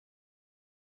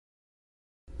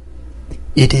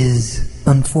It is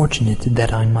unfortunate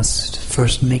that I must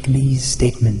first make these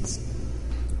statements,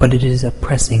 but it is a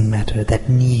pressing matter that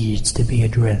needs to be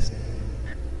addressed.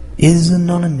 Is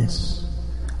Anonymous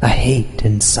a hate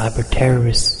and cyber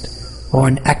terrorist or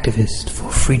an activist for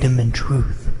freedom and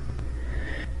truth?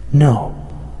 No.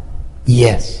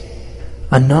 Yes.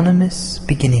 Anonymous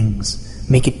beginnings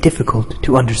make it difficult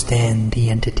to understand the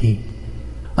entity.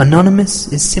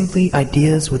 Anonymous is simply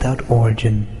ideas without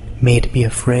origin. May it be a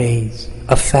phrase,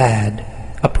 a fad,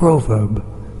 a proverb.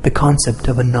 The concept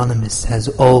of anonymous has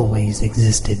always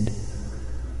existed.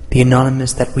 The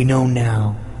anonymous that we know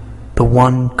now, the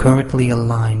one currently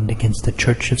aligned against the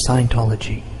Church of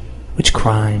Scientology, which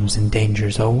crimes and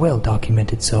dangers are well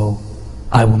documented, so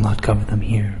I will not cover them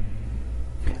here.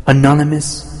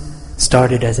 Anonymous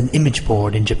started as an image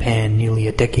board in Japan nearly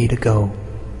a decade ago,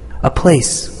 a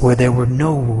place where there were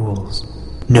no rules,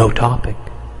 no topic,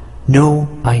 no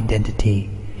identity,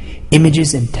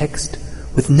 images and text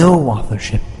with no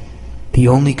authorship. The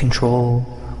only control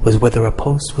was whether a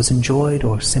post was enjoyed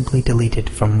or simply deleted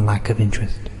from lack of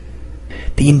interest.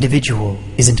 The individual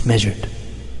isn't measured.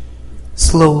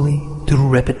 Slowly, through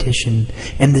repetition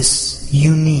and this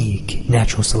unique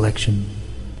natural selection,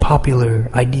 popular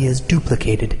ideas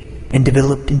duplicated and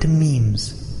developed into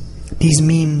memes. These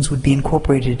memes would be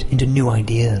incorporated into new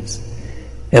ideas.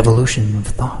 Evolution of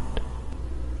thought.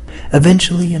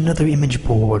 Eventually another image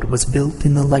board was built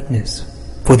in the likeness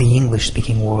for the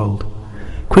English-speaking world.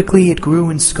 Quickly it grew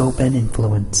in scope and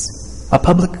influence. A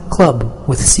public club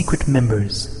with secret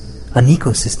members, an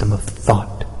ecosystem of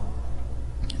thought.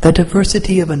 The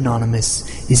diversity of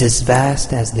Anonymous is as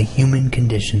vast as the human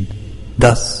condition,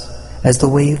 thus as the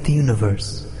way of the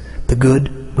universe, the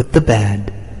good with the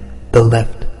bad, the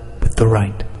left with the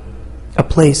right. A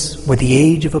place where the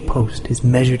age of a post is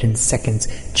measured in seconds,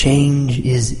 change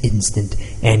is instant,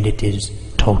 and it is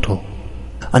total.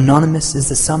 Anonymous is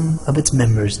the sum of its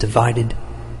members divided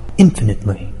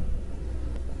infinitely.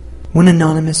 When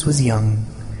Anonymous was young,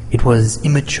 it was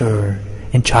immature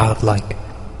and childlike,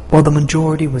 while the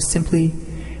majority was simply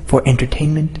for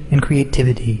entertainment and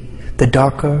creativity. The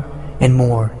darker and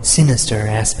more sinister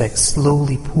aspects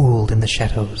slowly pooled in the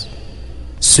shadows.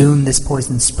 Soon this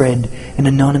poison spread, and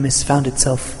Anonymous found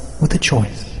itself with a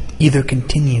choice. Either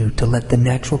continue to let the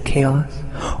natural chaos,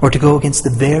 or to go against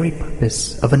the very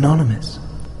purpose of Anonymous.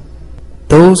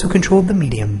 Those who controlled the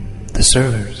medium, the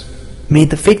servers,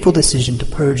 made the fateful decision to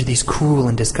purge these cruel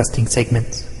and disgusting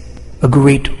segments. A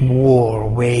great war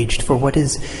waged for what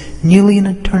is nearly an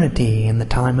eternity in the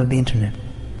time of the internet.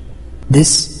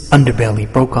 This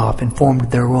underbelly broke off and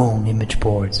formed their own image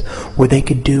boards, where they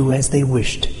could do as they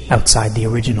wished outside the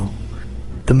original.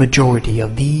 The majority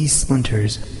of these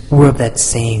splinters were of that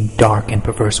same dark and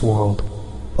perverse world.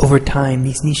 Over time,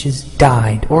 these niches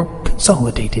died or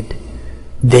consolidated.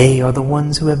 They are the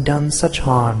ones who have done such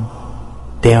harm.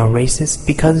 They are racist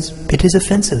because it is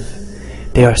offensive.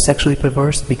 They are sexually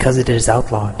perverse because it is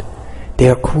outlawed. They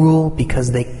are cruel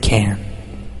because they can.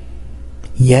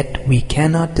 Yet we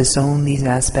cannot disown these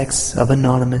aspects of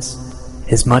Anonymous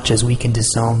as much as we can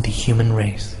disown the human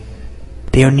race.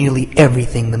 They are nearly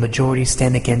everything the majority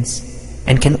stand against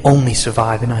and can only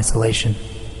survive in isolation.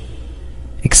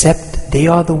 Except they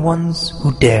are the ones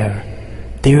who dare.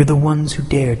 They are the ones who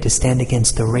dare to stand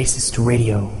against the racist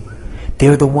radio. They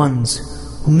are the ones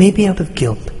who, maybe out of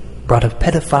guilt, brought a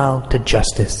pedophile to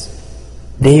justice.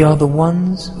 They are the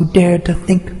ones who dare to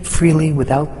think freely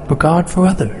without regard for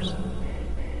others.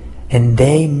 And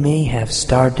they may have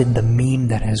started the meme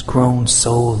that has grown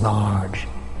so large.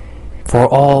 For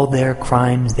all their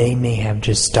crimes, they may have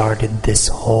just started this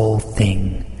whole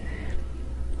thing.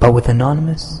 But with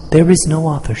Anonymous, there is no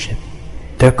authorship.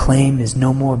 Their claim is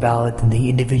no more valid than the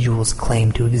individual's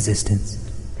claim to existence.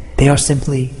 They are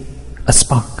simply a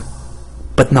spark,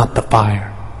 but not the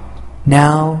fire.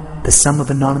 Now, the sum of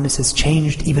Anonymous has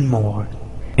changed even more.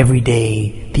 Every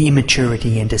day, the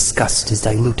immaturity and disgust is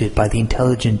diluted by the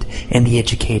intelligent and the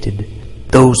educated,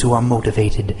 those who are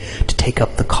motivated to take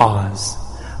up the cause.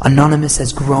 Anonymous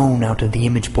has grown out of the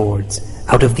image boards,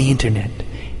 out of the internet,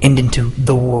 and into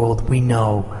the world we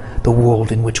know, the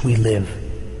world in which we live.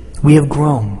 We have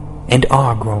grown and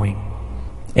are growing.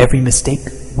 Every mistake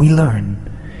we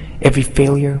learn, every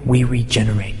failure we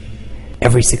regenerate,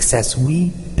 every success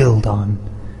we build on.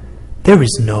 There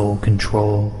is no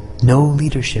control, no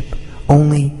leadership,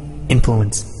 only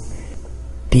influence.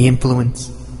 The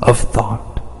influence of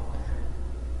thought.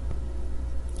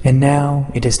 And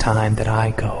now it is time that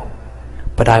I go,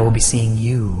 but I will be seeing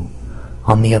you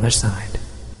on the other side.